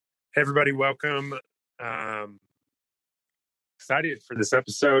Hey everybody, welcome. Excited for this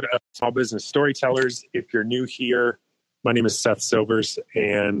episode of Small Business Storytellers. If you're new here, my name is Seth Silvers,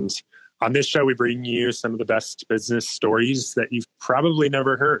 and on this show, we bring you some of the best business stories that you've probably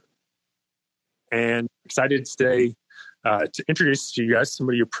never heard. And excited today to introduce to you guys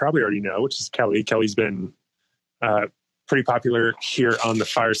somebody you probably already know, which is Kelly. Kelly's been pretty popular here on the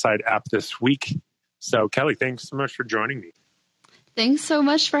Fireside app this week. So Kelly, thanks so much for joining me. Thanks so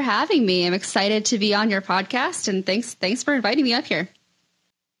much for having me. I'm excited to be on your podcast, and thanks for inviting me up here.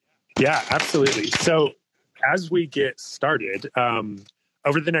 Yeah, absolutely. So as we get started,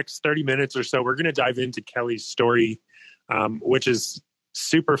 over the next 30 minutes or so, we're going to dive into Kelly's story, which is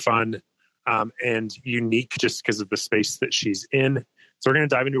super fun and unique just because of the space that she's in. So we're going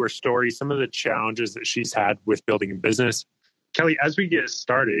to dive into her story, some of the challenges that she's had with building a business. Kelly, as we get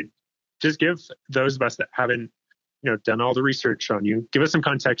started, just give those of us that haven't done all the research on you, give us some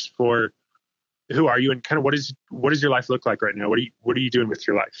context for who are you and kind of what does your life look like right now? What are you doing with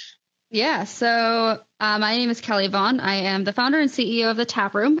your life? Yeah, so my name is Kelly Vaughn. I am the founder and CEO of the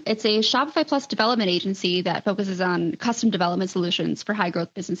Taproom. It's a Shopify Plus development agency that focuses on custom development solutions for high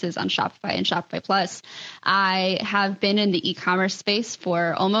growth businesses on Shopify and Shopify Plus. I have been in the e-commerce space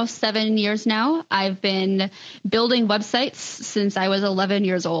for almost 7 years now. I've been building websites since I was 11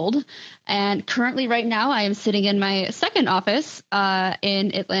 years old. And currently right now I am sitting in my second office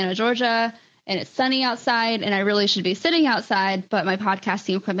in Atlanta, Georgia. And it's sunny outside, and I really should be sitting outside, but my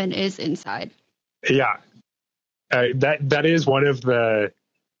podcasting equipment is inside. Yeah, that is one of the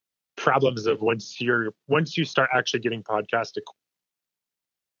problems of once you start actually getting podcast equipment,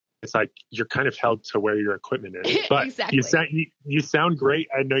 it's like you're kind of held to where your equipment is. But Exactly. you sound great.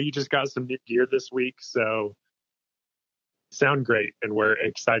 I know you just got some new gear this week, so sound great, and we're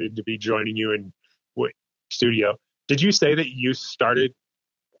excited to be joining you in studio. Did you say that you started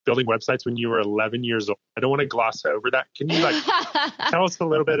building websites when you were 11 years old? I don't want to gloss over that. Can you tell us a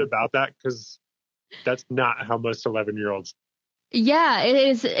little bit about that? Because that's not how most 11-year-olds. Yeah, it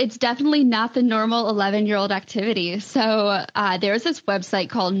is. It's definitely not the normal 11-year-old activity. So there's this website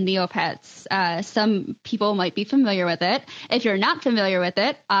called Neopets. Some people might be familiar with it. If you're not familiar with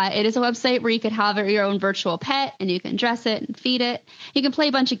it, it is a website where you could have your own virtual pet and you can dress it and feed it. You can play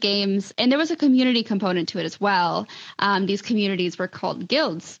a bunch of games. And there was a community component to it as well. These communities were called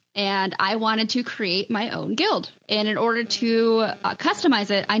guilds. And I wanted to create my own guild. And in order to customize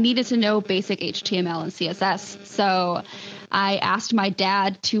it, I needed to know basic HTML and CSS. So I asked my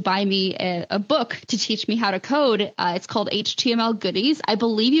dad to buy me a book to teach me how to code. It's called HTML Goodies. I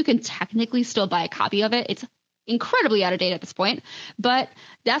believe you can technically still buy a copy of it. It's incredibly out of date at this point. But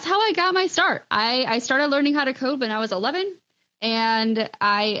that's how I got my start. I started learning how to code when I was 11. And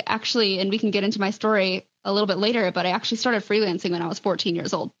I actually, and we can get into my story a little bit later, but I actually started freelancing when I was 14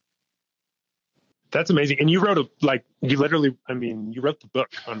 years old. That's amazing. And you wrote you wrote the book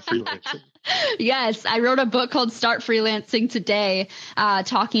on freelancing. Yes, I wrote a book called Start Freelancing Today,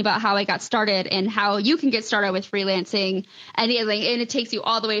 talking about how I got started and how you can get started with freelancing. And it takes you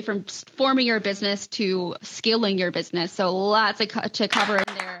all the way from forming your business to scaling your business. So lots to cover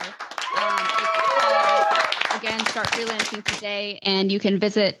in there. Again, Start Freelancing Today, and you can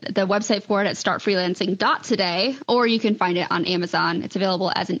visit the website for it at startfreelancing.today, or you can find it on Amazon. It's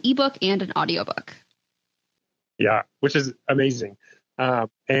available as an ebook and an audiobook. Yeah, which is amazing.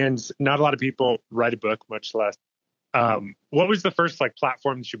 And not a lot of people write a book, much less. What was the first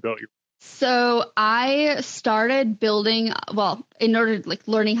platform that you built? So I started building, in order to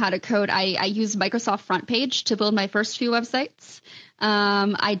learning how to code, I used Microsoft Front Page to build my first few websites.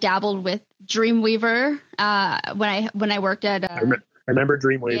 I dabbled with Dreamweaver when I worked at. I remember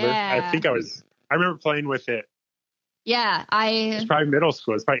Dreamweaver. Yeah. I remember playing with it. Yeah, It's probably middle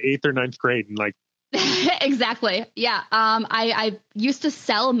school. It's probably 8th or 9th grade, and Exactly. Yeah. I used to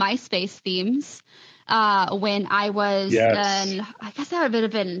sell MySpace themes when I was. Yes. I guess that would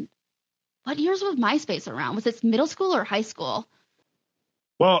have been. What years was MySpace around? Was it middle school or high school?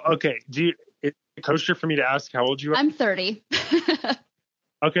 Well, okay. It's kosher for me to ask how old you are? I'm 30.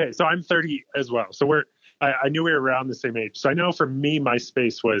 Okay, so I'm 30 as well. So I knew we were around the same age. So I know for me,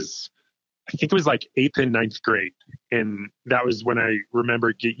 MySpace was, I think it was 8th and 9th grade. And that was when I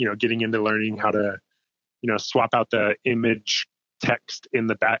remember getting into learning how to, swap out the image text in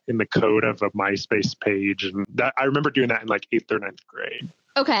the code of a MySpace page. And that I remember doing that in 8th or 9th grade.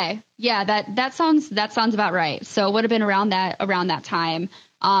 Okay. Yeah, that sounds about right. So it would have been around that time.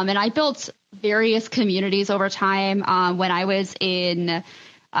 And I built various communities over time. When I was in,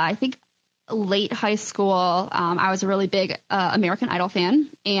 I think late high school, I was a really big American Idol fan,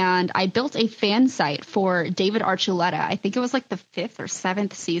 and I built a fan site for David Archuleta. I think it was like the 5th or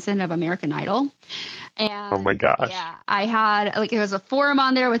 7th season of American Idol. Oh my And gosh. yeah, I had like, it was a forum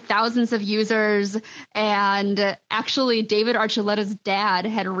on there with thousands of users. And actually, David Archuleta's dad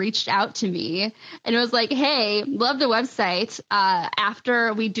had reached out to me and it was like, hey, love the website.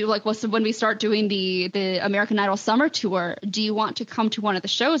 After we do when we start doing the American Idol summer tour, do you want to come to one of the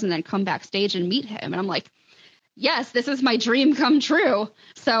shows and then come backstage and meet him? And I'm like, yes, this is my dream come true.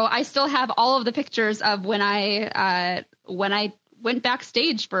 So I still have all of the pictures of when I went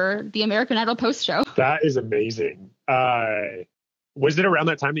backstage for the American Idol post show. That is amazing. Was it around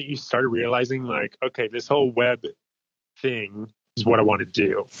that time that you started realizing like, okay, this whole web thing is what I want to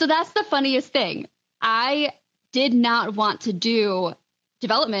do? So that's the funniest thing. I did not want to do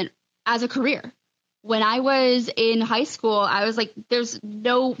development as a career. When I was in high school, I was like, there's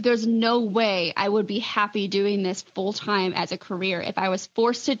no way I would be happy doing this full time as a career. If I was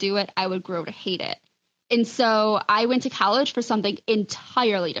forced to do it, I would grow to hate it. And so I went to college for something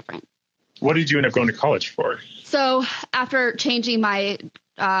entirely different. What did you end up going to college for? So after changing my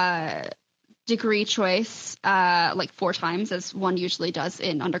degree choice like 4 times, as one usually does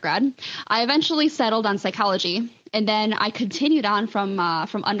in undergrad, I eventually settled on psychology. And then I continued on from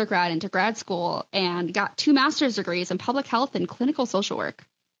undergrad into grad school and got 2 master's degrees in public health and clinical social work.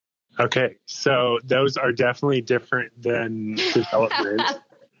 Okay, so those are definitely different than development.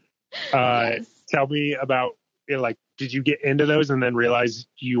 Yes. Tell me about, like, did you get into those and then realize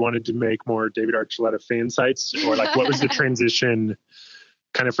you wanted to make more David Archuleta fan sites? Or like, what was the transition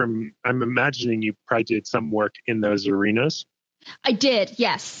kind of from, I'm imagining you probably did some work in those arenas. I did,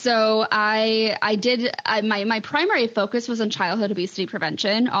 yes. So I did. My primary focus was on childhood obesity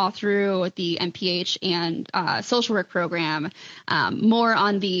prevention, all through the MPH and social work program. More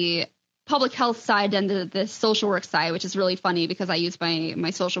on the public health side than the social work side, which is really funny because I use my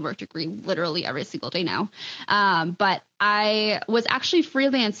social work degree literally every single day now. But I was actually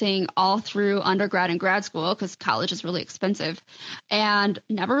freelancing all through undergrad and grad school because college is really expensive and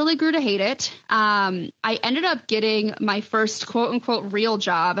never really grew to hate it. I ended up getting my first quote unquote real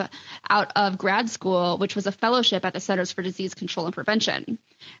job out of grad school, which was a fellowship at the Centers for Disease Control and Prevention.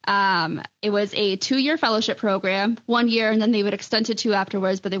 It was a 2-year fellowship program, 1 year, and then they would extend to 2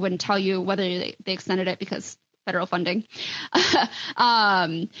 afterwards, but they wouldn't tell you whether they extended it because federal funding.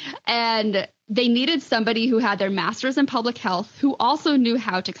 And they needed somebody who had their master's in public health who also knew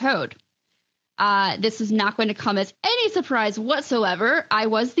how to code. This is not going to come as any surprise whatsoever. I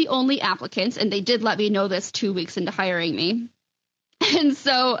was the only applicant, and they did let me know this 2 weeks into hiring me. And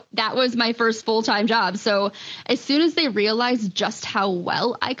so that was my first full-time job. So as soon as they realized just how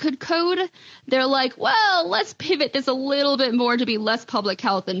well I could code, they're like, well, let's pivot this a little bit more to be less public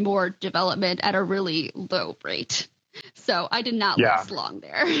health and more development at a really low rate. So I did not last long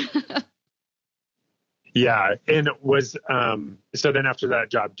there. Yeah. And it was, so then after that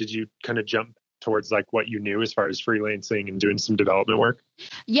job, did you kind of jump towards like what you knew as far as freelancing and doing some development work?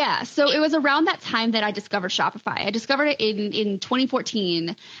 Yeah. So it was around that time that I discovered Shopify. I discovered it in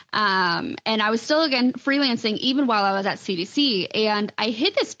 2014. And I was still, again, freelancing even while I was at CDC. And I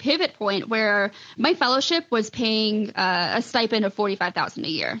hit this pivot point where my fellowship was paying a stipend of $45,000 a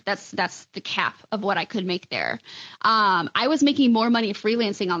year. That's the cap of what I could make there. I was making more money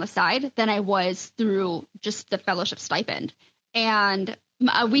freelancing on the side than I was through just the fellowship stipend. And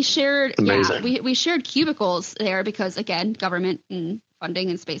we shared, we shared cubicles there because, again, government and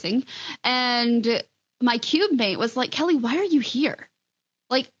funding and spacing. And my cube mate was like, Kelly, why are you here?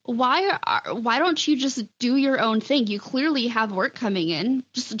 Like, why don't you just do your own thing? You clearly have work coming in.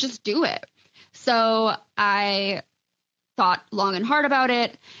 Just do it. So I thought long and hard about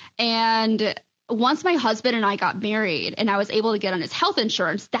it. And once my husband and I got married and I was able to get on his health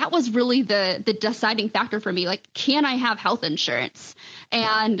insurance, that was really the deciding factor for me. Like, can I have health insurance?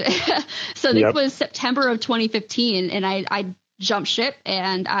 And so this was September of 2015, and I jumped ship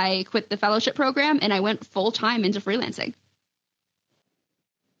and I quit the fellowship program and I went full time into freelancing.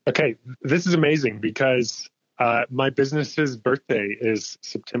 Okay, this is amazing because my business's birthday is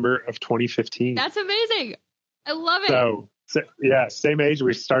September of 2015. That's amazing. I love it. So yeah, same age.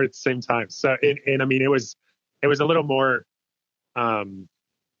 We started at the same time. So, and I mean, it was a little more, mine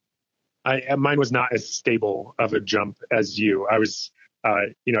was not as stable of a jump as you. I was,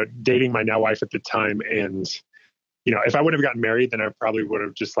 dating my now wife at the time. And, if I would have gotten married, then I probably would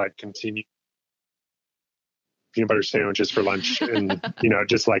have just like continued peanut butter sandwiches for lunch and,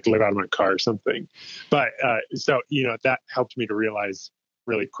 just like live out of my car or something. But, that helped me to realize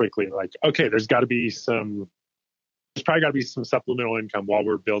really quickly, like, okay, there's got to be some there's probably got to be some supplemental income while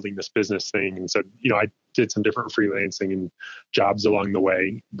we're building this business thing. And so, I did some different freelancing and jobs along the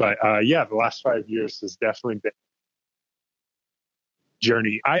way. But the last 5 years has definitely been a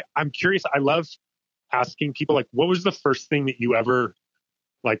journey. I'm curious. I love asking people, like, what was the first thing that you ever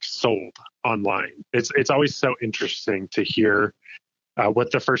like sold online? It's always so interesting to hear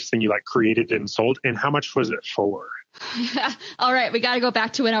what the first thing you like created and sold, and how much was it for? All right. We got to go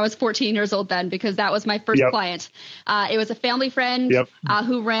back to when I was 14 years old then, because that was my first client. It was a family friend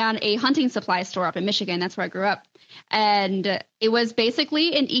who ran a hunting supply store up in Michigan. That's where I grew up. And it was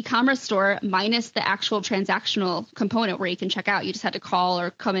basically an e-commerce store minus the actual transactional component where you can check out. You just had to call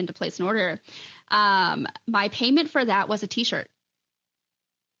or come in to place an order. My payment for that was a t-shirt.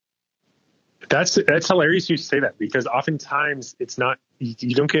 That's hilarious you say that, because oftentimes it's not,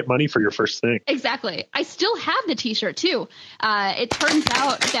 you don't get money for your first thing. Exactly. I still have the t-shirt too. It turns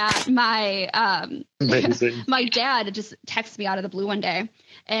out that my dad just texted me out of the blue one day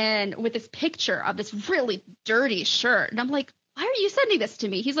and with this picture of this really dirty shirt. And I'm like, why are you sending this to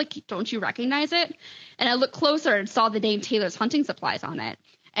me? He's like, don't you recognize it? And I looked closer and saw the name Taylor's Hunting Supplies on it.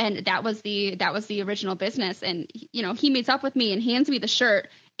 And that was the original business. And, he meets up with me and hands me the shirt.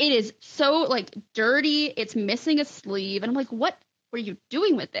 It is so like dirty. It's missing a sleeve. And I'm like, what were you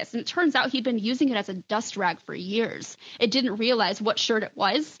doing with this? And it turns out he'd been using it as a dust rag for years. It didn't realize what shirt it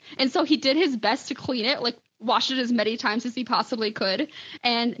was. And so he did his best to clean it, like wash it as many times as he possibly could.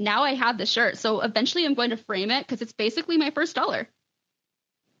 And now I have the shirt. So eventually I'm going to frame it because it's basically my first dollar.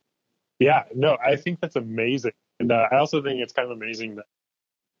 Yeah, no, I think that's amazing. And I also think it's kind of amazing that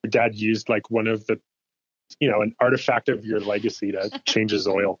your dad used like one of the, an artifact of your legacy to change his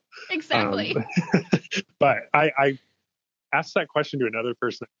oil. Exactly. But I asked that question to another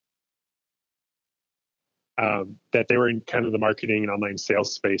person that they were in kind of the marketing and online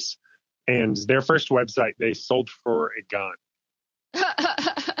sales space. And their first website, they sold for a gun.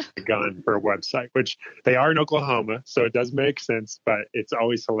 A gun for a website, which they are in Oklahoma. So it does make sense, but it's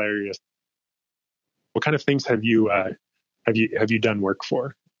always hilarious. What kind of things have you done work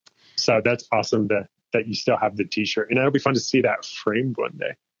for? So that's awesome that you still have the t-shirt, and it'll be fun to see that framed one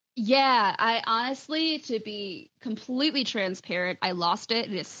day. Yeah, I honestly, to be completely transparent, I lost it.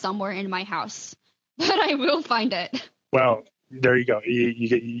 It is somewhere in my house, but I will find it. Well, there you go.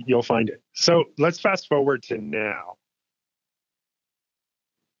 You'll find it. So let's fast forward to now.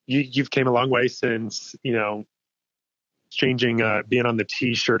 You've came a long way since, exchanging, being on the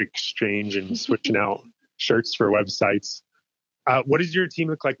t-shirt exchange and switching out shirts for websites. What does your team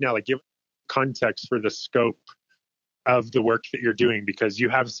look like now? Like, give context for the scope of the work that you're doing, because you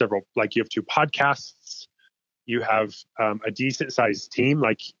have several, like you have 2 podcasts, you have a decent sized team.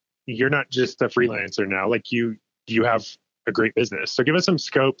 Like, you're not just a freelancer now, like you have a great business. So give us some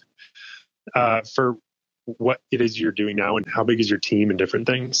scope for what it is you're doing now, and how big is your team and different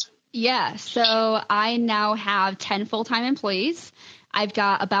things. Yeah. So I now have 10 full-time employees. I've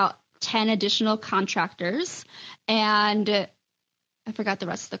got about 10 additional contractors, and I forgot the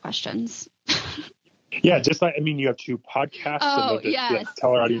rest of the questions. Yeah, just like, you have 2 podcasts. Oh, yes.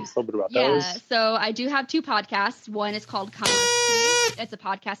 Tell our audience a little bit about those. Yeah, so I do have 2 podcasts. One is called Commerce Tea. It's a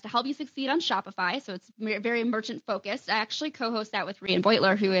podcast to help you succeed on Shopify, so it's very merchant focused. I actually co-host that with Rian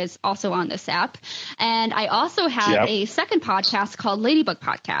Beutler, who is also on this app. And I also have a second podcast called Ladybug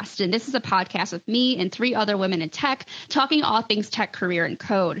Podcast, and this is a podcast with me and 3 other women in tech, talking all things tech, career, and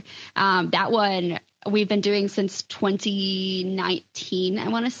code. That one we've been doing since 2019, I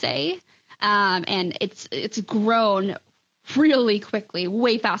want to say. And it's grown really quickly,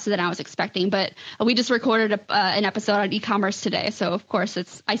 way faster than I was expecting. But we just recorded an episode on e-commerce today. So, of course,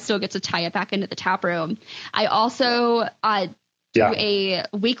 I still get to tie it back into the Taproom. I also do a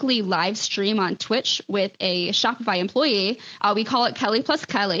weekly live stream on Twitch with a Shopify employee. We call it Kelly Plus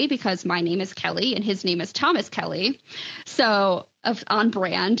Kelly because my name is Kelly and his name is Thomas Kelly. So on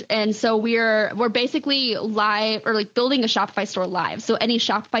brand. And so we're basically live, or like building a Shopify store live. So any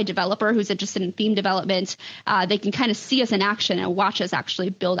Shopify developer who's interested in theme development, they can kind of see us in action and watch us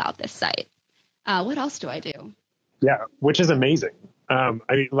actually build out this site. What else do I do? Yeah, which is amazing.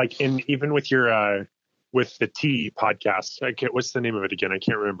 Even with your with the Tea podcast, what's the name of it again? I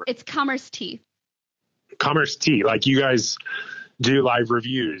can't remember. It's Commerce Tea. Commerce Tea. Like, you guys do live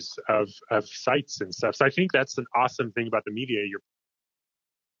reviews of sites and stuff. So I think that's an awesome thing about the media. You're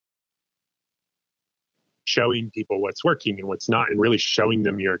showing people what's working and what's not, and really showing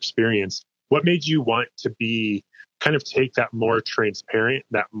them your experience. What made you want to take that more transparent,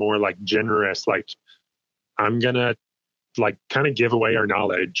 that more like generous, like, I'm going to kind of give away our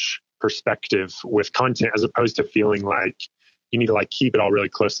knowledge perspective with content, as opposed to feeling like you need to like keep it all really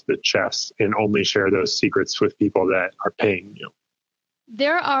close to the chest and only share those secrets with people that are paying you.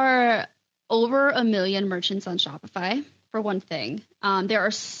 There are over 1 million merchants on Shopify, for one thing. There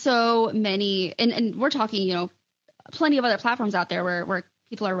are so many, and we're talking, plenty of other platforms out there where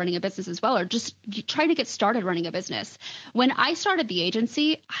people are running a business as well, or just trying to get started running a business. When I started the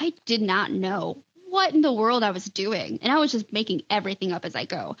agency, I did not know what in the world I was doing. And I was just making everything up as I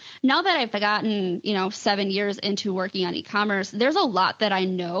go. Now that I've gotten, 7 years into working on e-commerce, there's a lot that I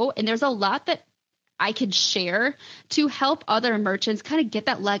know, and there's a lot that I could share to help other merchants kind of get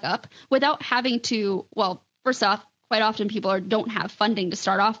that leg up without having to, well, first off, quite often people don't have funding to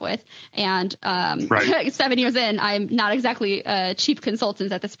start off with. And Right. 7 years in, I'm not exactly a cheap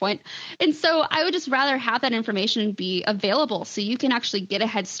consultant at this point. And so I would just rather have that information be available so you can actually get a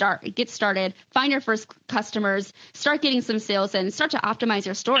head start, get started, find your first customers, start getting some sales in, start to optimize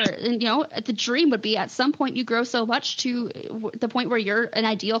your store. And, the dream would be at some point you grow so much to the point where you're an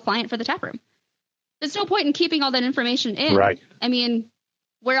ideal client for the Taproom. There's no point in keeping all that information in. Right. I mean,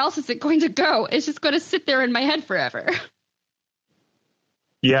 where else is it going to go? It's just going to sit there in my head forever.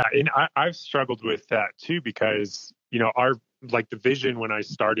 Yeah. And I've struggled with that too, because, the vision when I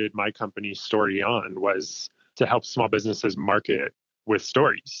started my company Story On was to help small businesses market with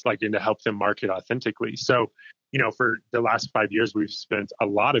stories, and to help them market authentically. So, for the last 5 years, we've spent a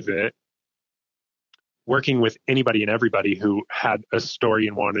lot of it working with anybody and everybody who had a story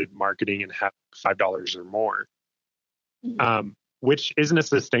and wanted marketing and had $5 or more. Which isn't a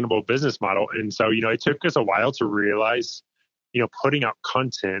sustainable business model. And so, it took us a while to realize, putting out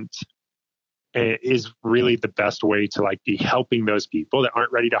content is really the best way to be helping those people that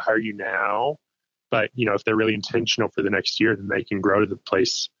aren't ready to hire you now. But, if they're really intentional for the next year, then they can grow to the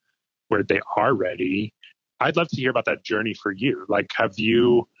place where they are ready. I'd love to hear about that journey for you. Have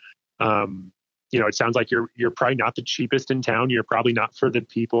you, it sounds like you're probably not the cheapest in town. You're probably not for the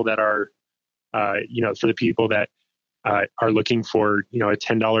people that are, for the people that are looking for, a $10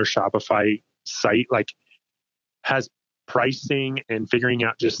 Shopify site. Has pricing and figuring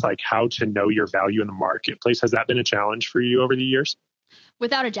out just how to know your value in the marketplace, has that been a challenge for you over the years?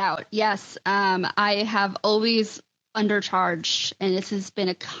 Without a doubt, yes. I have always undercharged, and this has been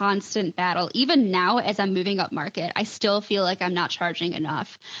a constant battle. Even now, as I'm moving up market, I still feel like I'm not charging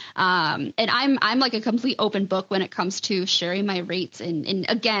enough. And I'm like a complete open book when it comes to sharing my rates. And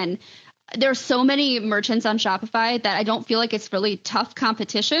again, there's so many merchants on Shopify that I don't feel like it's really tough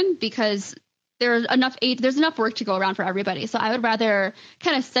competition, because there's enough work to go around for everybody. So I would rather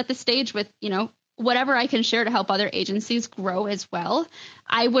kind of set the stage with, whatever I can share to help other agencies grow as well.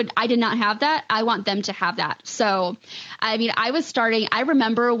 I did not have that. I want them to have that. So, I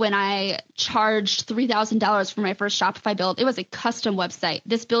remember when I charged $3,000 for my first Shopify build. It was a custom website.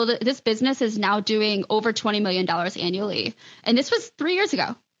 This business is now doing over $20 million annually. And this was 3 years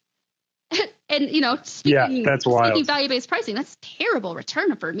ago. And, speaking value-based pricing, that's terrible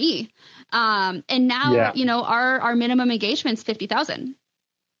return for me. And now, our minimum engagement's $50,000.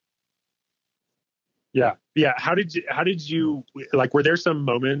 Yeah. Yeah. How did you, were there some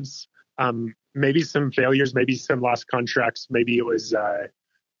moments, maybe some failures, maybe some lost contracts, maybe it was,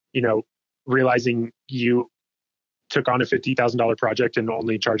 realizing you took on a $50,000 project and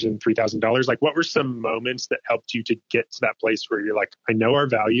only charging $3,000? What were some moments that helped you to get to that place where you're I know our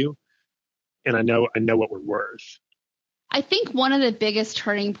value, and I know what we're worth? I think one of the biggest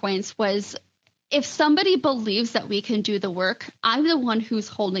turning points was, if somebody believes that we can do the work, I'm the one who's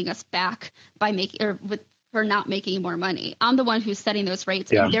holding us back for not making more money. I'm the one who's setting those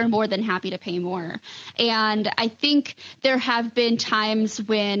rates, and they're more than happy to pay more. And I think there have been times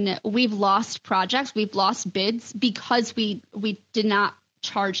when we've lost projects, we've lost bids because we did not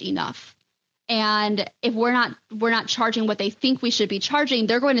charge enough. And if we're not charging what they think we should be charging,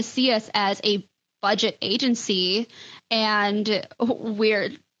 they're going to see us as a budget agency, and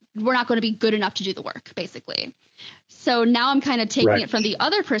we're not going to be good enough to do the work, basically. So now I'm kind of taking it from the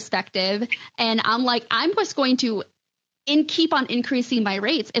other perspective, and I'm just going to keep on increasing my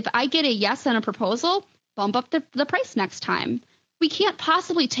rates. If I get a yes on a proposal, bump up the price next time. We can't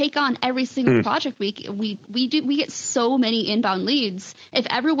possibly take on every single project. We get so many inbound leads. If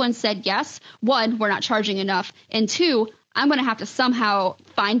everyone said yes, one, we're not charging enough, and two, I'm going to have to somehow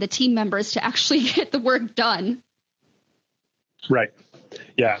find the team members to actually get the work done. Right.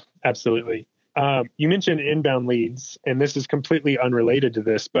 Yeah, absolutely. You mentioned inbound leads, and this is completely unrelated to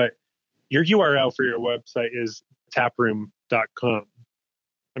this, but your URL for your website is taproom.com.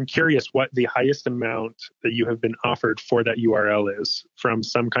 I'm curious what the highest amount that you have been offered for that URL is from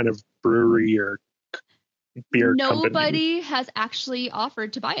some kind of brewery or beer company. Nobody has actually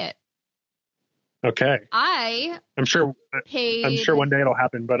offered to buy it. Okay. I I'm sure I'm paid, sure one day it'll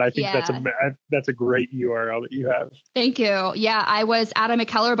happen, but I think yeah, that's a great URL that you have. thank you. Yeah, I was at a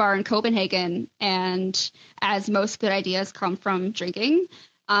McKellar bar in Copenhagen, and as most good ideas come from drinking,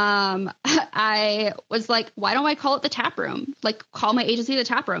 I was like, why don't I call it the tap room? Like, call my agency the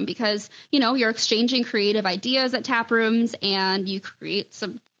tap room because, you're exchanging creative ideas at tap rooms and you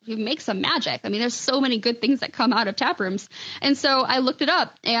make some magic. I mean, there's so many good things that come out of tap rooms. And so I looked it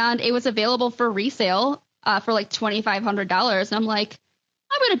up and it was available for resale for like $2,500. And I'm like,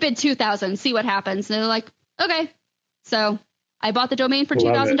 I'm going to bid 2,000, see what happens. And they're like, okay. So I bought the domain for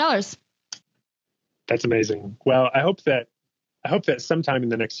Love it. $2,000. That's amazing. Well, I hope that sometime in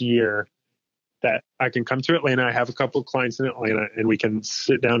the next year that I can come to Atlanta. I have a couple of clients in Atlanta and we can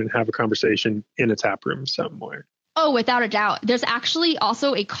sit down and have a conversation in a tap room somewhere. Oh, without a doubt. There's actually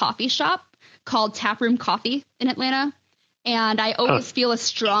also a coffee shop called Taproom Coffee in Atlanta. And I always feel a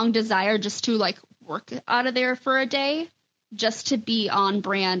strong desire just to like work out of there for a day, just to be on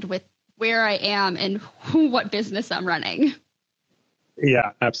brand with where I am and what business I'm running.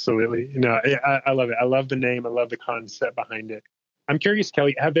 Yeah, absolutely. No, I love it. I love the name. I love the concept behind it. I'm curious,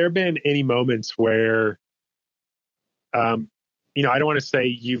 Kelly, have there been any moments where, I don't want to say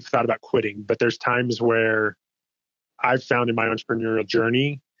you've thought about quitting, but there's times where I've found in my entrepreneurial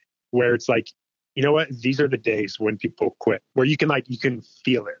journey where it's like, you know what, these are the days when people quit, where you can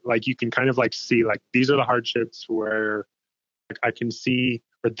feel it. Like you can kind of like see like, these are the hardships where like, I can see,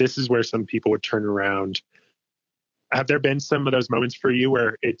 or this is where some people would turn around. Have there been some of those moments for you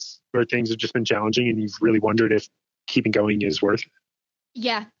where where things have just been challenging and you've really wondered if keeping going is worth it?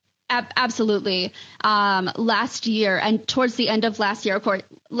 Yeah, absolutely. Last year and towards the end of last year, of course,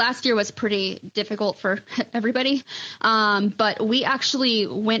 last year was pretty difficult for everybody. But we actually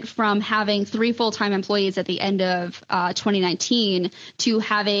went from having 3 full-time employees at the end of 2019 to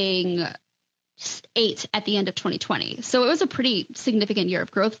having 8 at the end of 2020. So it was a pretty significant year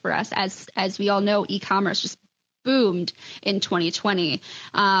of growth for us. As we all know, e-commerce just boomed in 2020.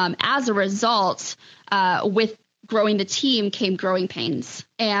 As a result, with growing the team came growing pains.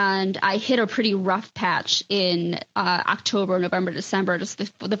 And I hit a pretty rough patch in October, November, December, just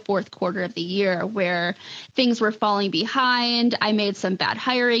the fourth quarter of the year where things were falling behind. I made some bad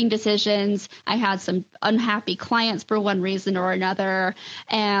hiring decisions. I had some unhappy clients for one reason or another.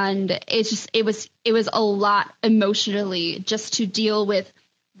 And it was a lot emotionally just to deal with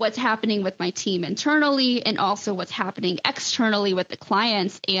what's happening with my team internally and also what's happening externally with the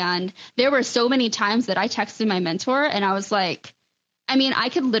clients. And there were so many times that I texted my mentor and I was like, I mean, I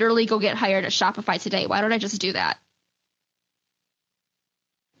could literally go get hired at Shopify today. Why don't I just do that?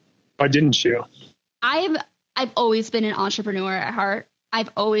 Why didn't you? I've always been an entrepreneur at heart. I'm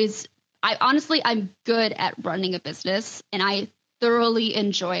good at running a business and I thoroughly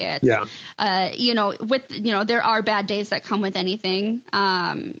enjoy it. Yeah. There are bad days that come with anything.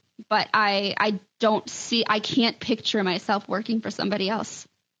 But I can't picture myself working for somebody else.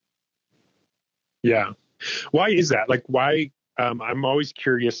 Yeah. Why is that? Like, why? I'm always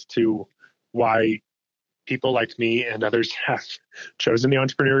curious to why people like me and others have chosen the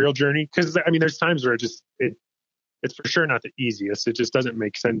entrepreneurial journey. Because I mean, there's times where it's for sure not the easiest. It just doesn't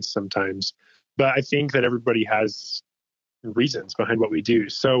make sense sometimes. But I think that everybody has reasons behind what we do.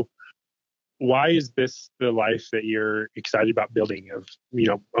 So why is this the life that you're excited about building, of,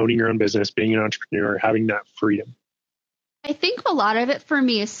 owning your own business, being an entrepreneur, having that freedom? I think a lot of it for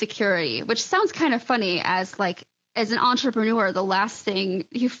me is security, which sounds kind of funny as an entrepreneur, the last thing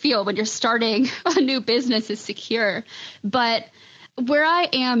you feel when you're starting a new business is secure. But where I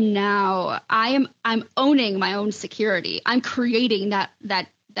am now, I'm owning my own security. I'm creating that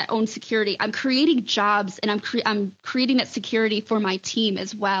own security. I'm creating jobs and I'm creating that security for my team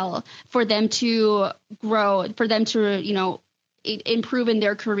as well, for them to grow, for them to, improve in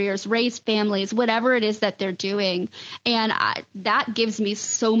their careers, raise families, whatever it is that they're doing. And that gives me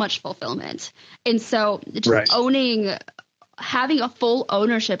so much fulfillment. And so just having a full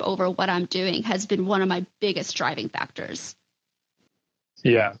ownership over what I'm doing has been one of my biggest driving factors.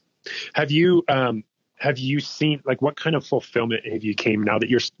 Yeah. Have you seen, like, what kind of fulfillment have you came now that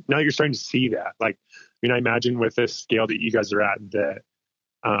you're starting to see that? Like, I mean, I imagine with this scale that you guys are at that,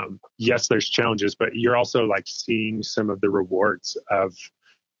 yes, there's challenges, but you're also like seeing some of the rewards of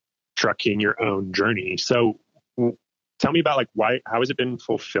trucking your own journey. So tell me about how has it been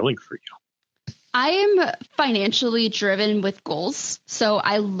fulfilling for you? I am financially driven with goals. So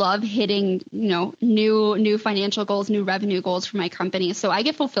I love hitting, new financial goals, new revenue goals for my company. So I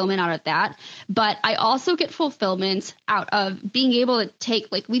get fulfillment out of that. But I also get fulfillment out of being able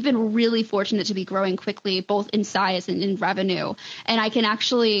to we've been really fortunate to be growing quickly, both in size and in revenue. And I can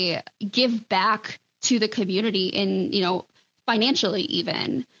actually give back to the community financially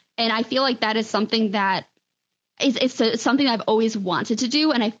even. And I feel like that is something that it's something I've always wanted to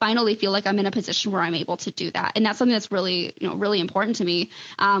do. And I finally feel like I'm in a position where I'm able to do that. And that's something that's really, really important to me.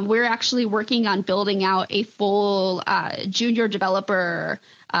 We're actually working on building out a full junior developer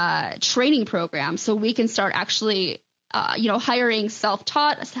training program so we can start actually hiring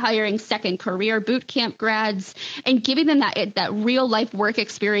self-taught, hiring second career boot camp grads, and giving them that real life work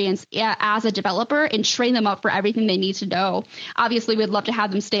experience as a developer and train them up for everything they need to know. Obviously, we'd love to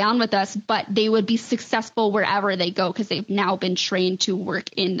have them stay on with us, but they would be successful wherever they go because they've now been trained to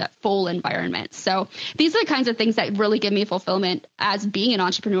work in the full environment. So these are the kinds of things that really give me fulfillment as being an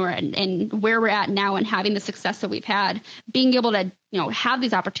entrepreneur and where we're at now and having the success that we've had, being able to have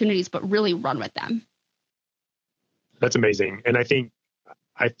these opportunities, but really run with them. That's amazing. And I think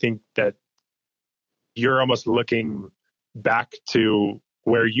that you're almost looking back to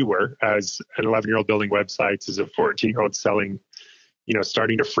where you were as an 11-year-old building websites, as a 14-year-old selling,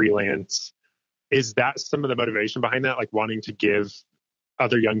 starting to freelance. Is that some of the motivation behind that? Like wanting to give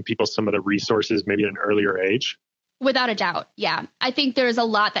other young people some of the resources, maybe at an earlier age? Without a doubt. Yeah. I think there's a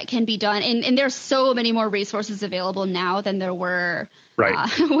lot that can be done. And there's so many more resources available now than there were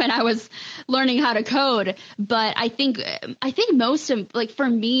when I was learning how to code. But I think most for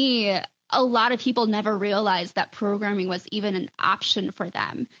me, a lot of people never realized that programming was even an option for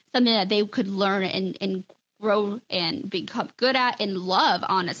them, something that they could learn and grow and become good at and love,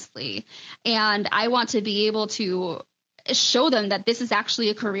 honestly. And I want to be able to show them that this is actually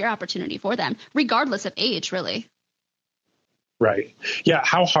a career opportunity for them, regardless of age, really. Right. Yeah.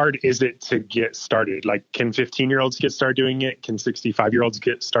 How hard is it to get started? Like, can 15-year-olds get started doing it? Can 65-year-olds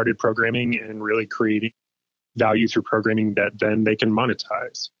get started programming and really creating value through programming that then they can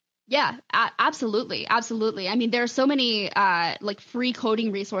monetize? Yeah, absolutely. Absolutely. I mean, there are so many free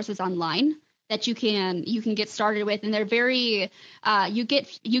coding resources online that you can get started with, and they're very you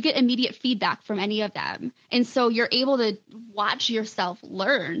get immediate feedback from any of them, and so you're able to watch yourself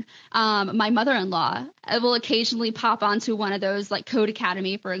learn. My mother-in-law will occasionally pop onto one of those, like Code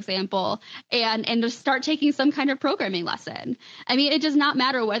Academy, for example, and just start taking some kind of programming lesson. I mean, it does not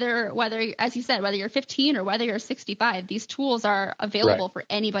matter whether as you said, whether you're 15 or whether you're 65. These tools are available for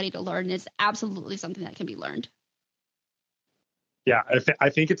anybody to learn. It's absolutely something that can be learned. Yeah,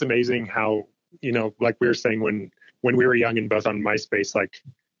 I think it's amazing how, like we were saying when we were young and both on MySpace, like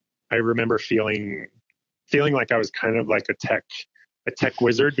I remember feeling like I was kind of like a tech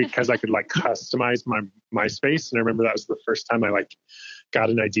wizard because I could like customize my MySpace. And I remember that was the first time I like got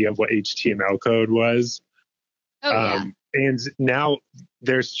an idea of what HTML code was. And now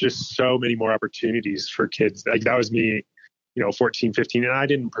there's just so many more opportunities for kids. Like that was me, 14, 15, and I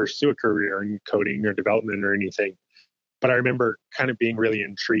didn't pursue a career in coding or development or anything. But I remember kind of being really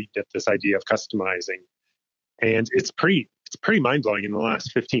intrigued at this idea of customizing. And it's pretty mind blowing in the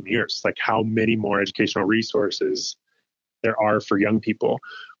last 15 years, like how many more educational resources there are for young people.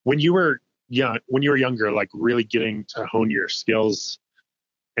 When you were younger, like really getting to hone your skills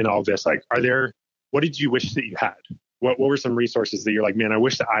and all this, like what did you wish that you had? What were some resources that you're like, man, I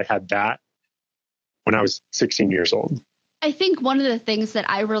wish that I had that when I was 16 years old? I think one of the things that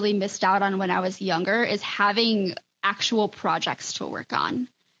I really missed out on when I was younger is having actual projects to work on.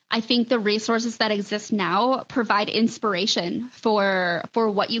 I think the resources that exist now provide inspiration for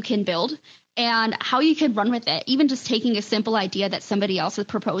what you can build and how you can run with it. Even just taking a simple idea that somebody else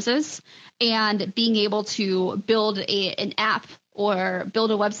proposes and being able to build an app or build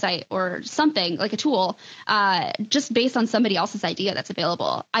a website or something like a tool just based on somebody else's idea that's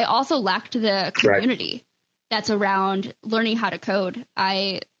available. I also lacked the community that's around learning how to code.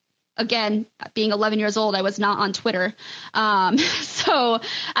 Again, being 11 years old, I was not on Twitter. So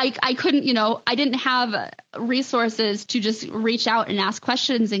I couldn't, I didn't have resources to just reach out and ask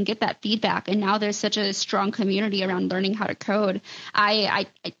questions and get that feedback. And now there's such a strong community around learning how to code. I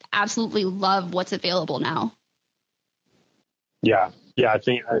absolutely love what's available now. Yeah. I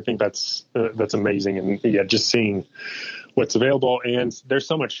think that's amazing. And just seeing what's available, and there's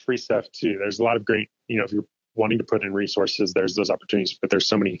so much free stuff too. There's a lot of great, if you're wanting to put in resources, there's those opportunities, but there's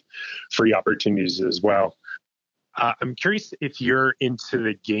so many free opportunities as well. I'm curious if you're into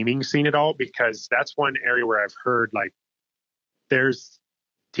the gaming scene at all, because that's one area where I've heard like there's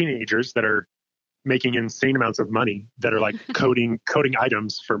teenagers that are making insane amounts of money that are like coding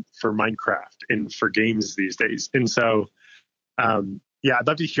items for Minecraft and for games these days. And so, yeah, I'd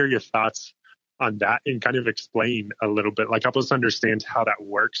love to hear your thoughts on that and kind of explain a little bit, like help us understand how that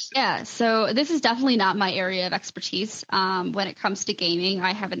works. Yeah, so this is definitely not my area of expertise. When it comes to gaming,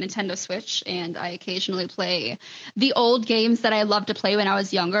 I have a Nintendo Switch and I occasionally play the old games that I loved to play when I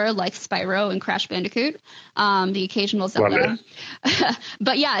was younger, like Spyro and Crash Bandicoot, the occasional Zelda.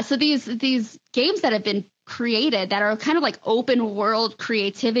 But yeah, so these games that have been created that are kind of like open world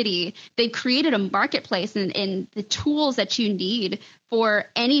creativity, they've created a marketplace and the tools that you need for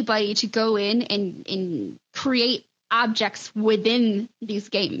anybody to go in and create objects within these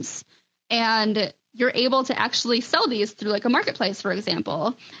games. And you're able to actually sell these through like a marketplace, for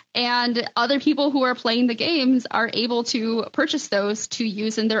example. And other people who are playing the games are able to purchase those to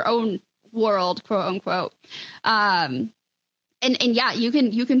use in their own world, quote unquote. And yeah, you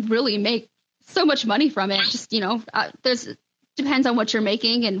can really make so much money from it. Just, depends on what you're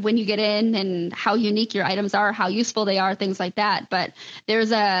making and when you get in and how unique your items are, how useful they are, things like that. But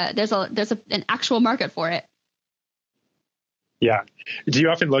there's an actual market for it. Yeah. Do you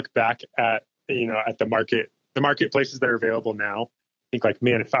often look back at the marketplaces that are available now? Think like,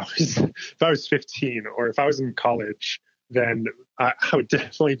 man, if I was 15 or if I was in college, then I would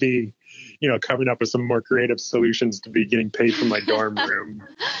definitely be, coming up with some more creative solutions to be getting paid from my dorm room.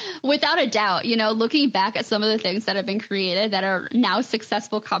 Without a doubt, looking back at some of the things that have been created that are now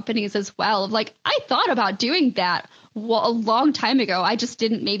successful companies as well. Like, I thought about doing that a long time ago. I just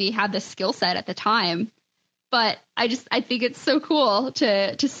didn't maybe have the skill set at the time. But I think it's so cool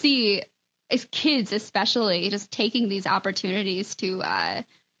to see, as kids especially, just taking these opportunities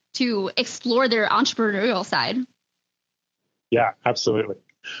to explore their entrepreneurial side. Yeah, absolutely.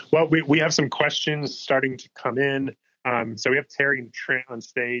 Well, we have some questions starting to come in. So we have Terry and Trent on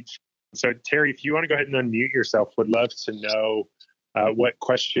stage. So Terry, if you want to go ahead and unmute yourself, would love to know what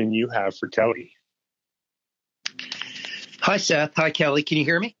question you have for Kelly. Hi, Seth. Hi, Kelly. Can you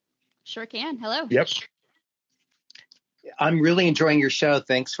hear me? Sure can. Hello. Yep. I'm really enjoying your show.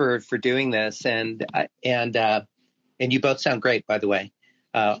 Thanks for doing this. And you both sound great, by the way,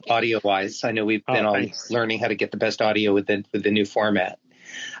 audio wise. I know we've been all learning how to get the best audio with the new format.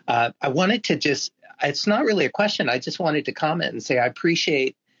 I wanted to it's not really a question. I just wanted to comment and say I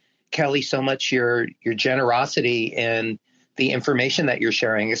appreciate, Kelly, so much your generosity and the information that you're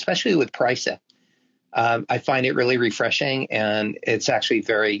sharing, especially with pricing. I find it really refreshing and it's actually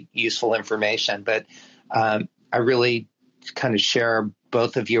very useful information. But I really kind of share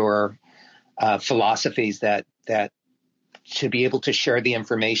both of your philosophies that to be able to share the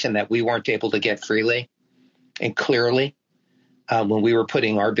information that we weren't able to get freely and clearly when we were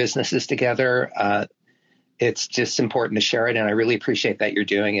putting our businesses together. It's just important to share it. And I really appreciate that you're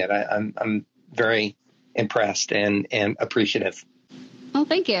doing it. I'm very impressed and appreciative. Well,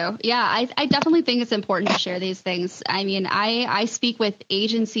 thank you. Yeah, I definitely think it's important to share these things. I mean, I speak with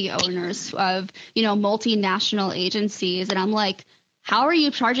agency owners of, multinational agencies, and I'm like, how are you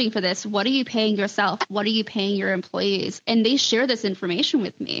charging for this? What are you paying yourself? What are you paying your employees? And they share this information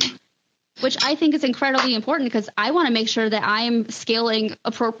with me, which I think is incredibly important because I want to make sure that I'm scaling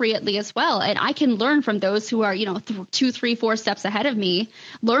appropriately as well. And I can learn from those who are, 2, 3, 4 steps ahead of me,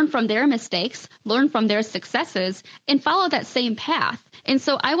 learn from their mistakes, learn from their successes, and follow that same path. And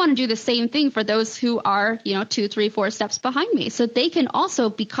so I want to do the same thing for those who are, 2, 3, 4 steps behind me so they can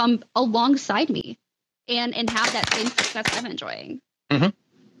also become alongside me and have that same success I'm enjoying. Mm-hmm.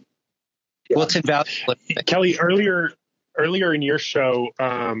 Well, it's invaluable. Kelly, earlier in your show,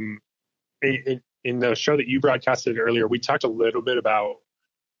 in the show that you broadcasted earlier, we talked a little bit about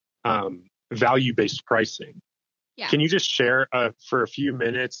value-based pricing. Yeah. Can you just share for a few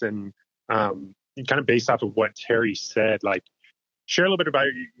minutes and kind of based off of what Terry said, like share a little bit about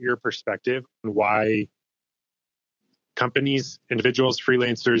your perspective and why companies, individuals,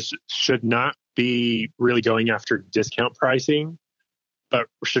 freelancers should not be really going after discount pricing, but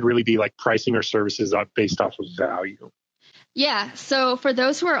should really be like pricing our services based off of value? Yeah. So for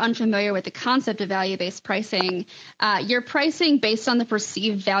those who are unfamiliar with the concept of value-based pricing, you're pricing based on the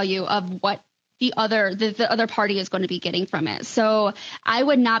perceived value of what the other party is going to be getting from it. So I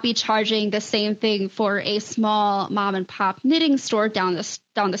would not be charging the same thing for a small mom and pop knitting store down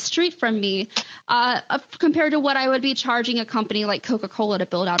the street from me compared to what I would be charging a company like Coca-Cola to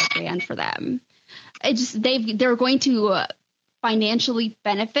build out a brand for them. They're going to financially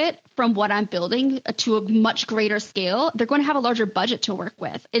benefit from what I'm building to a much greater scale. They're going to have a larger budget to work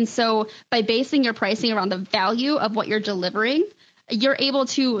with. And so by basing your pricing around the value of what you're delivering, you're able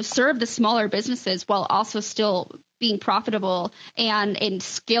to serve the smaller businesses while also still being profitable and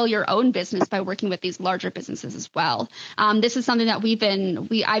scale your own business by working with these larger businesses as well. This is something that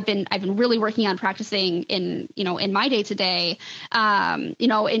I've been really working on practicing in my day to day,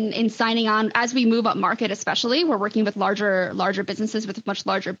 in signing on as we move up market, especially we're working with larger businesses with much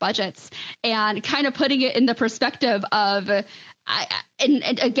larger budgets, and kind of putting it in the perspective of, and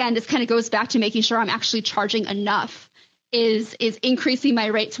again, this kind of goes back to making sure I'm actually charging enough. Is increasing my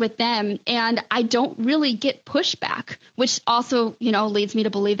rates with them, and I don't really get pushback, which also, leads me to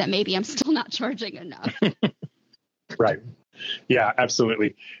believe that maybe I'm still not charging enough. Right. Yeah,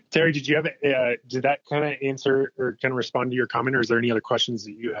 absolutely. Terry, did that kind of answer or kind of respond to your comment, or is there any other questions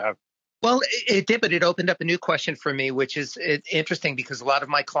that you have? Well, it did, but it opened up a new question for me, which is interesting because a lot of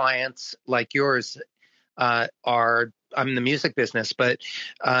my clients, like yours, I'm in the music business, but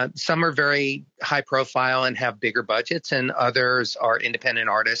some are very high profile and have bigger budgets, and others are independent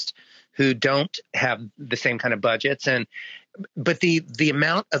artists who don't have the same kind of budgets. But the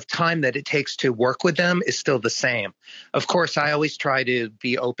amount of time that it takes to work with them is still the same. Of course, I always try to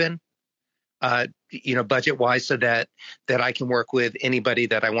be open, budget wise, so that I can work with anybody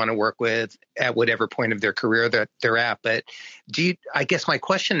that I want to work with at whatever point of their career that they're at. But I guess my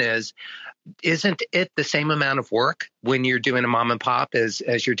question is, isn't it the same amount of work when you're doing a mom and pop as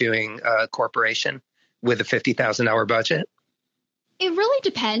you're doing a corporation with a $50,000 budget? It really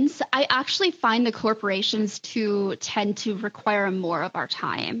depends. I actually find the corporations to tend to require more of our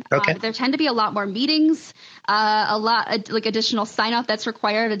time. Okay. There tend to be a lot more meetings, a lot like additional sign off that's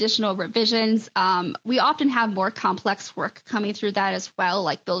required, additional revisions. We often have more complex work coming through that as well,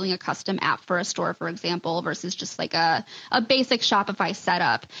 like building a custom app for a store, for example, versus just like a basic Shopify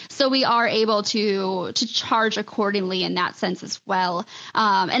setup. So we are able to charge accordingly in that sense as well.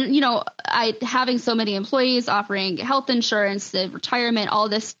 Having so many employees offering health insurance, the retirement, all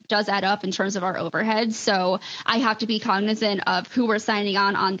this does add up in terms of our overhead. So I have to be cognizant of who we're signing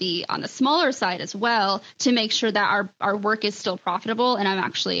on the smaller side as well, to make sure that our work is still profitable and I'm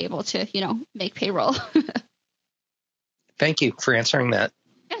actually able to, make payroll. Thank you for answering that.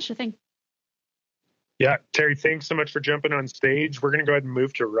 Yeah, sure thing. Yeah, Terry, thanks so much for jumping on stage. We're going to go ahead and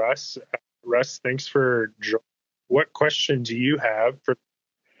move to Russ. Russ, thanks for joining. What question do you have for?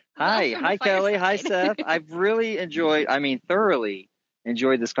 Hi, Kelly. Hi, Seth. I've thoroughly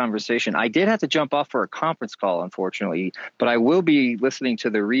enjoyed this conversation. I did have to jump off for a conference call, unfortunately, but I will be listening to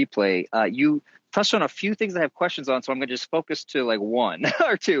the replay. You touched on a few things I have questions on, so I'm going to just focus to like one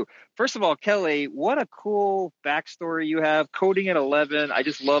or two. First of all, Kelly, what a cool backstory you have. Coding at 11. I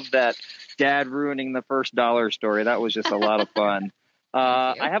just love that dad ruining the first dollar story. That was just a lot of fun.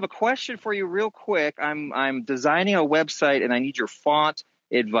 I have a question for you real quick. I'm designing a website and I need your font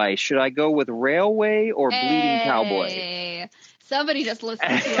advice. Should I go with Railway or Bleeding Cowboy? Somebody just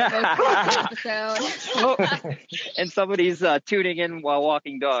listened to a episode. And somebody's tuning in while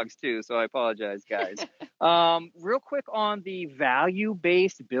walking dogs too, so I apologize, guys. Real quick on the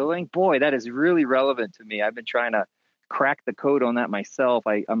value-based billing, boy, that is really relevant to me. I've been trying to crack the code on that myself.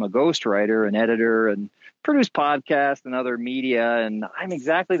 I'm a ghostwriter, an editor, and produce podcasts and other media, and I'm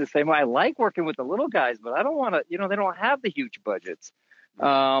exactly the same way. I like working with the little guys, but I don't want to, they don't have the huge budgets.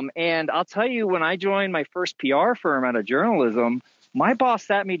 And I'll tell you, when I joined my first PR firm out of journalism, my boss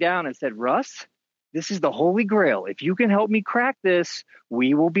sat me down and said, Russ, this is the holy grail. If you can help me crack this,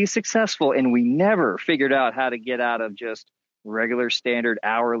 we will be successful. And we never figured out how to get out of just regular standard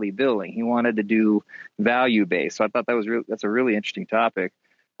hourly billing. He wanted to do value-based. So I thought that's a really interesting topic.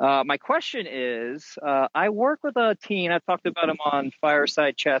 My question is, I work with a teen. I've talked about him on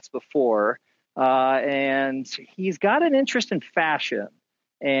Fireside Chats before, and he's got an interest in fashion.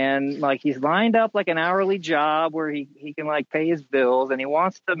 And like he's lined up like an hourly job where he can like pay his bills, and he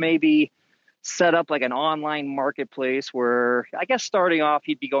wants to maybe set up like an online marketplace where I guess starting off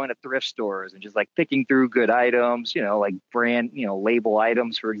he'd be going to thrift stores and just like picking through good items, like brand, label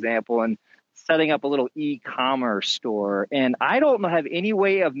items, for example, and setting up a little e-commerce store. And I don't have any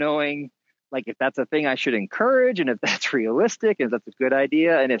way of knowing like if that's a thing I should encourage and if that's realistic and if that's a good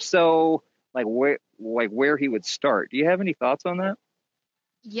idea. And if so, like where he would start. Do you have any thoughts on that?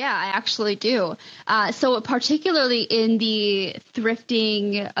 Yeah, I actually do. So particularly in the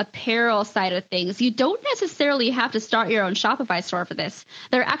thrifting apparel side of things, you don't necessarily have to start your own Shopify store for this.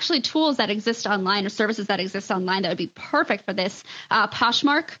 There are actually tools that exist online or services that exist online that would be perfect for this.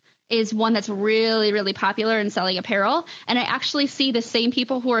 Poshmark is one that's really, really popular in selling apparel. And I actually see the same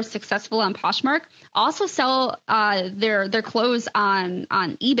people who are successful on Poshmark also sell their clothes on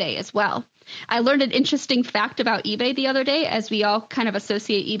eBay as well. I learned an interesting fact about eBay the other day, as we all kind of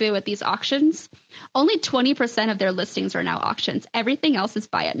associate eBay with these auctions. Only 20% of their listings are now auctions. Everything else is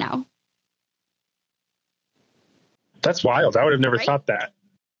buy it now. That's wild. I would have never Right? thought that.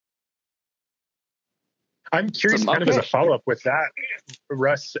 I'm curious, kind of as a follow-up with that,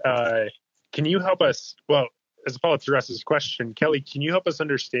 Russ, can you help us, well, as a follow-up to Russ's question, Kelly, can you help us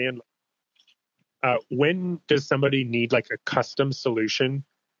understand when does somebody need like a custom solution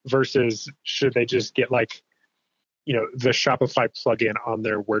versus should they just get like, the Shopify plugin on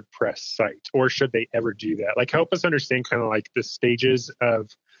their WordPress site, or should they ever do that? Like, help us understand kind of like the stages of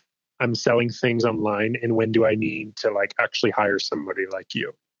I'm selling things online and when do I need to like actually hire somebody like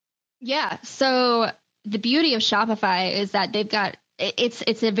you? Yeah. So the beauty of Shopify is that they've got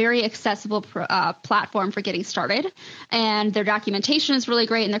it's a very accessible platform for getting started, and their documentation is really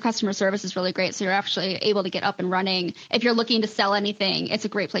great and their customer service is really great. So you're actually able to get up and running. If you're looking to sell anything, it's a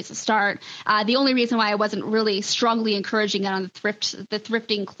great place to start. The only reason why I wasn't really strongly encouraging it on the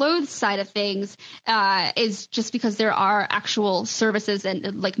thrifting clothes side of things is just because there are actual services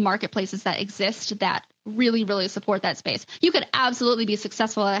and like marketplaces that exist that really, really support that space. You could absolutely be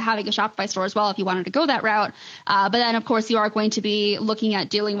successful at having a Shopify store as well if you wanted to go that route. But then, of course, you are going to be looking at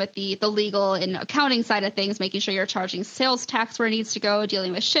dealing with the legal and accounting side of things, making sure you're charging sales tax where it needs to go,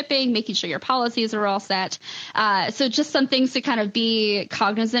 dealing with shipping, making sure your policies are all set. So just some things to kind of be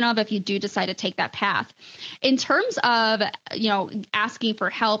cognizant of if you do decide to take that path. In terms of, asking for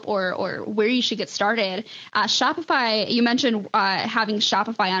help or where you should get started, Shopify, you mentioned having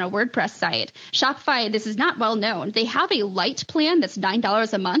Shopify on a WordPress site. Shopify, this is not well known. They have a light plan that's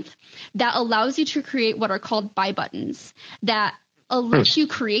 $9 a month that allows you to create what are called buy buttons that lets you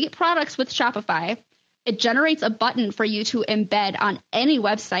create products with Shopify. It generates a button for you to embed on any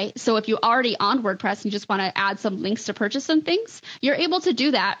website. So if you're already on WordPress and you just want to add some links to purchase some things, you're able to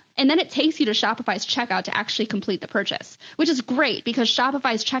do that. And then it takes you to Shopify's checkout to actually complete the purchase, which is great because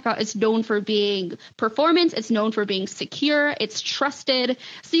Shopify's checkout is known for being performance. It's known for being secure. It's trusted.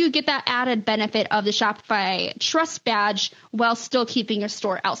 So you get that added benefit of the Shopify Trust Badge while still keeping your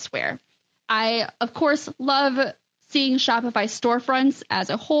store elsewhere. I, of course, love seeing Shopify storefronts as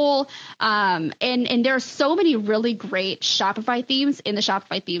a whole. And there are so many really great Shopify themes in the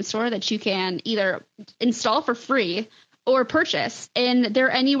Shopify theme store that you can either install for free or purchase. And they're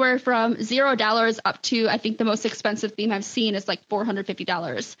anywhere from $0 up to, I think the most expensive theme I've seen is like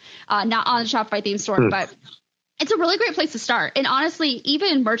 $450, not on the Shopify theme store, but it's a really great place to start. And honestly,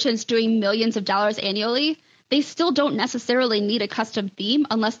 even merchants doing millions of dollars annually, they still don't necessarily need a custom theme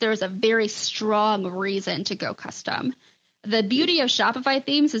unless there's a very strong reason to go custom. The beauty of Shopify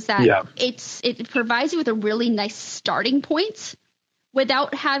themes is that it provides you with a really nice starting point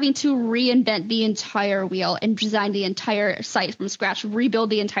without having to reinvent the entire wheel and design the entire site from scratch, rebuild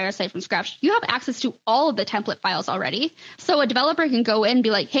the entire site from scratch. You have access to all of the template files already. So a developer can go in and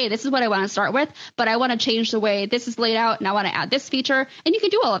be like, hey, this is what I want to start with, but I want to change the way this is laid out and I want to add this feature. And you can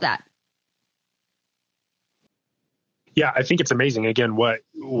do all of that. Yeah, I think it's amazing. Again,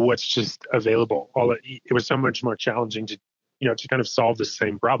 what's just available. It was so much more challenging to kind of solve the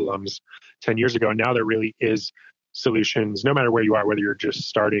same problems 10 years ago. And now there really is solutions, no matter where you are, whether you're just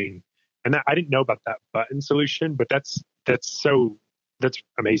starting. And I didn't know about that button solution, but that's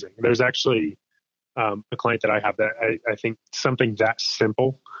amazing. There's actually a client that I have that I think something that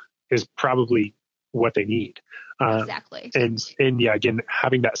simple is probably what they need. Exactly. And yeah, again,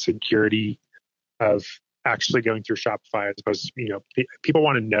 having that security of actually going through Shopify as opposed to, people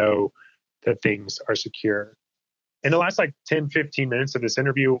want to know that things are secure. In the last 10, 15 minutes of this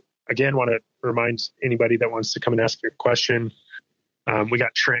interview, again, want to remind anybody that wants to come and ask a question. We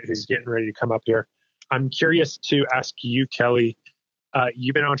got Trent who's getting ready to come up here. I'm curious to ask you, Kelly,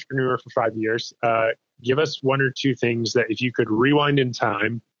 you've been an entrepreneur for 5 years. Give us one or two things that if you could rewind in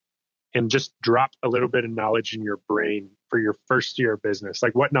time and just drop a little bit of knowledge in your brain for your first year of business,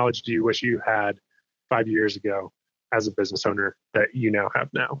 like what knowledge do you wish you had 5 years ago as a business owner that you now have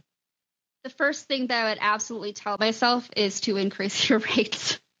now? The first thing that I would absolutely tell myself is to increase your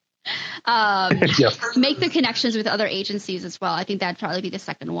rates. Make the connections with other agencies as well. I think that'd probably be the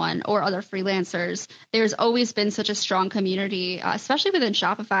second one, or other freelancers. There's always been such a strong community, especially within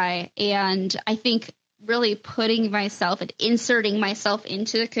Shopify. And I think really putting myself and inserting myself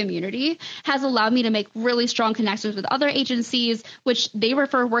into the community has allowed me to make really strong connections with other agencies, which they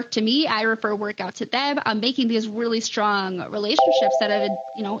refer work to me. I refer work out to them. I'm making these really strong relationships that have,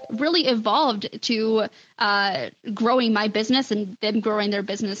 really evolved to growing my business and them growing their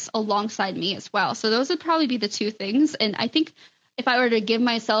business alongside me as well. So those would probably be the two things. And I think if I were to give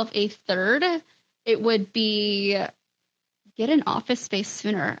myself a third, it would be get an office space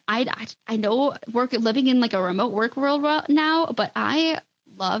sooner. I know living in a remote work world now, but I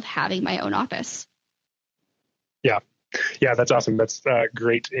love having my own office. Yeah, that's awesome. That's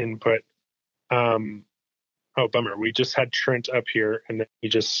great input. Oh, bummer. We just had Trent up here, and then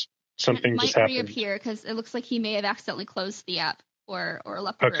something just happened. Might reappear because it looks like he may have accidentally closed the app or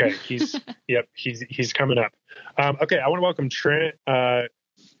left the room. Okay, he's coming up. Okay, I want to welcome Trent.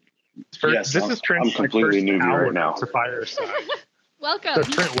 Yes, this is Trent's I'm completely new right now. To Fireside. Welcome. So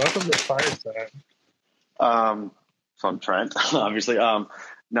Trent, welcome to Fireside. So I'm Trent, obviously. Now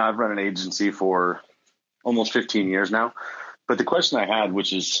I've run an agency for almost 15 years now. But the question I had,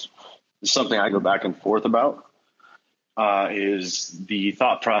 which is something I go back and forth about, is the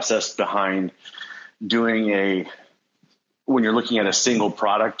thought process behind doing when you're looking at a single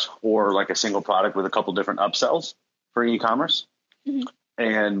product or like a single product with a couple different upsells for e-commerce,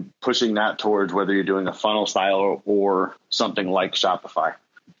 and pushing that towards whether you're doing a funnel style or something like Shopify.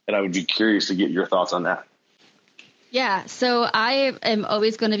 And I would be curious to get your thoughts on that. Yeah, so I am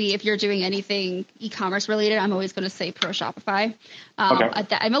always going to be, if you're doing anything e-commerce related, I'm always going to say pro Shopify.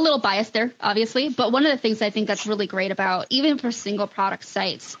 Okay. I'm a little biased there, obviously, but one of the things I think that's really great about, even for single product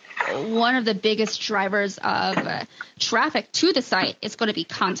sites, one of the biggest drivers of traffic to the site is going to be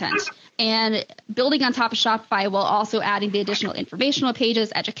content. And building on top of Shopify while also adding the additional informational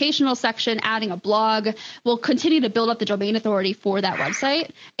pages, educational section, adding a blog will continue to build up the domain authority for that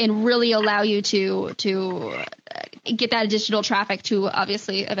website and really allow you to get that additional traffic to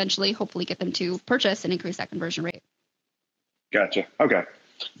obviously eventually hopefully get them to purchase and increase that conversion rate. Gotcha. Okay.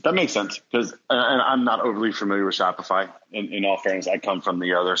 That makes sense because I'm not overly familiar with Shopify. In all fairness, I come from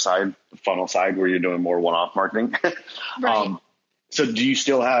the other side, the funnel side, where you're doing more one-off marketing. Right. So do you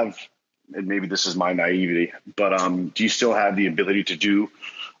still have, and maybe this is my naivety, but do you still have the ability to do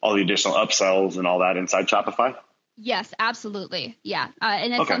all the additional upsells and all that inside Shopify? Yes, absolutely. Yeah.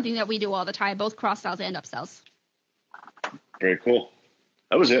 And it's something that we do all the time, both cross-sells and upsells. Very cool.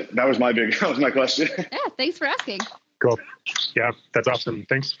 That was it. That was my question. Yeah. Thanks for asking. Cool. Yeah, that's awesome.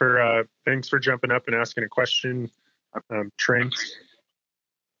 Thanks for jumping up and asking a question, Trent.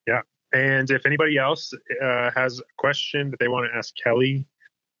 Yeah. And if anybody else has a question that they want to ask Kelly,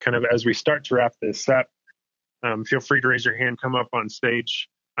 kind of as we start to wrap this up, feel free to raise your hand, come up on stage.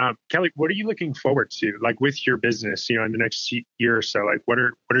 Kelly, what are you looking forward to, like with your business, in the next year or so? Like, what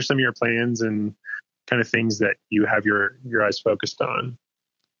are some of your plans and kind of things that you have your eyes focused on?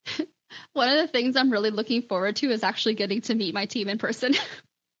 One of the things I'm really looking forward to is actually getting to meet my team in person.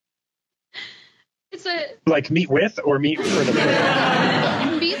 Meet with or meet for the first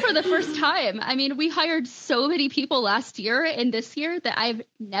time? Meet for the first time. I mean, we hired so many people last year and this year that I've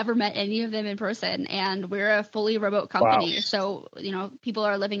never met any of them in person. And we're a fully remote company. Wow. So, people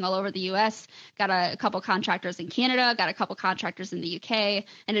are living all over the U.S., got a couple contractors in Canada, got a couple contractors in the UK,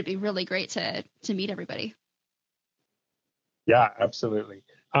 and it'd be really great to meet everybody. Yeah, absolutely.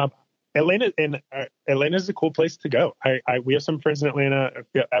 Atlanta's a cool place to go. We have some friends in Atlanta.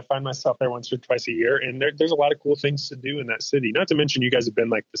 I find myself there once or twice a year, and there's a lot of cool things to do in that city. Not to mention, you guys have been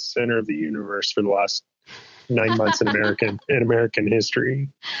like the center of the universe for the last 9 months in American history.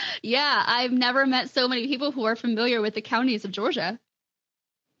 Yeah, I've never met so many people who are familiar with the counties of Georgia.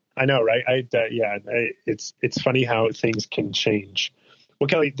 I know, right? It's funny how things can change. Well,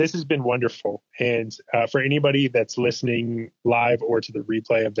 Kelly, this has been wonderful. And for anybody that's listening live or to the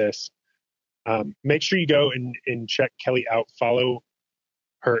replay of this, make sure you go and check Kelly out. Follow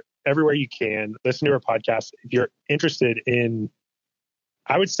her everywhere you can. Listen to her podcast. If you're interested in,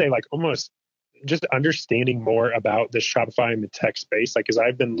 I would say, like almost just understanding more about the Shopify and the tech space, like as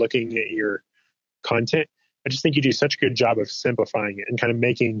I've been looking at your content, I just think you do such a good job of simplifying it and kind of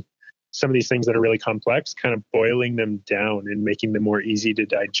making some of these things that are really complex, kind of boiling them down and making them more easy to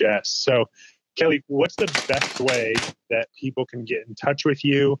digest. So, Kelly, what's the best way that people can get in touch with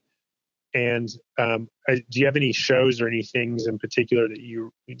you? And do you have any shows or any things in particular that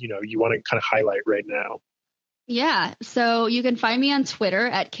you want to kind of highlight right now? Yeah, so you can find me on Twitter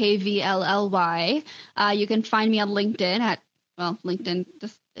at KVLLY. You can find me on LinkedIn at, LinkedIn,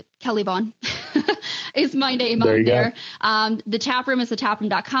 just Kelly Vaughn is my name on there. The Taproom is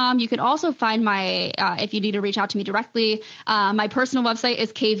thetaproom.com. You can also find my, if you need to reach out to me directly, my personal website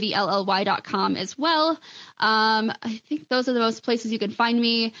is kvlly.com as well. I think those are the most places you can find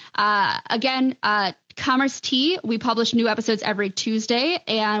me. Again, Commerce Tea, we publish new episodes every Tuesday,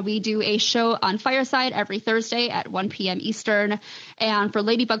 and we do a show on Fireside every Thursday at 1 p.m. Eastern. And for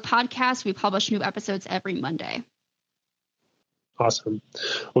Ladybug Podcast, we publish new episodes every Monday. Awesome.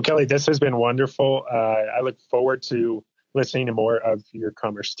 Well, Kelly, this has been wonderful. I look forward to listening to more of your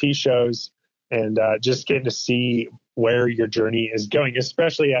Commerce Tea shows and just getting to see where your journey is going,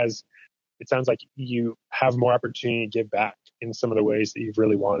 especially as it sounds like you have more opportunity to give back in some of the ways that you've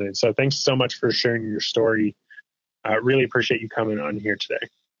really wanted. So thanks so much for sharing your story. I really appreciate you coming on here today.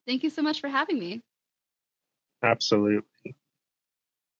 Thank you so much for having me. Absolutely.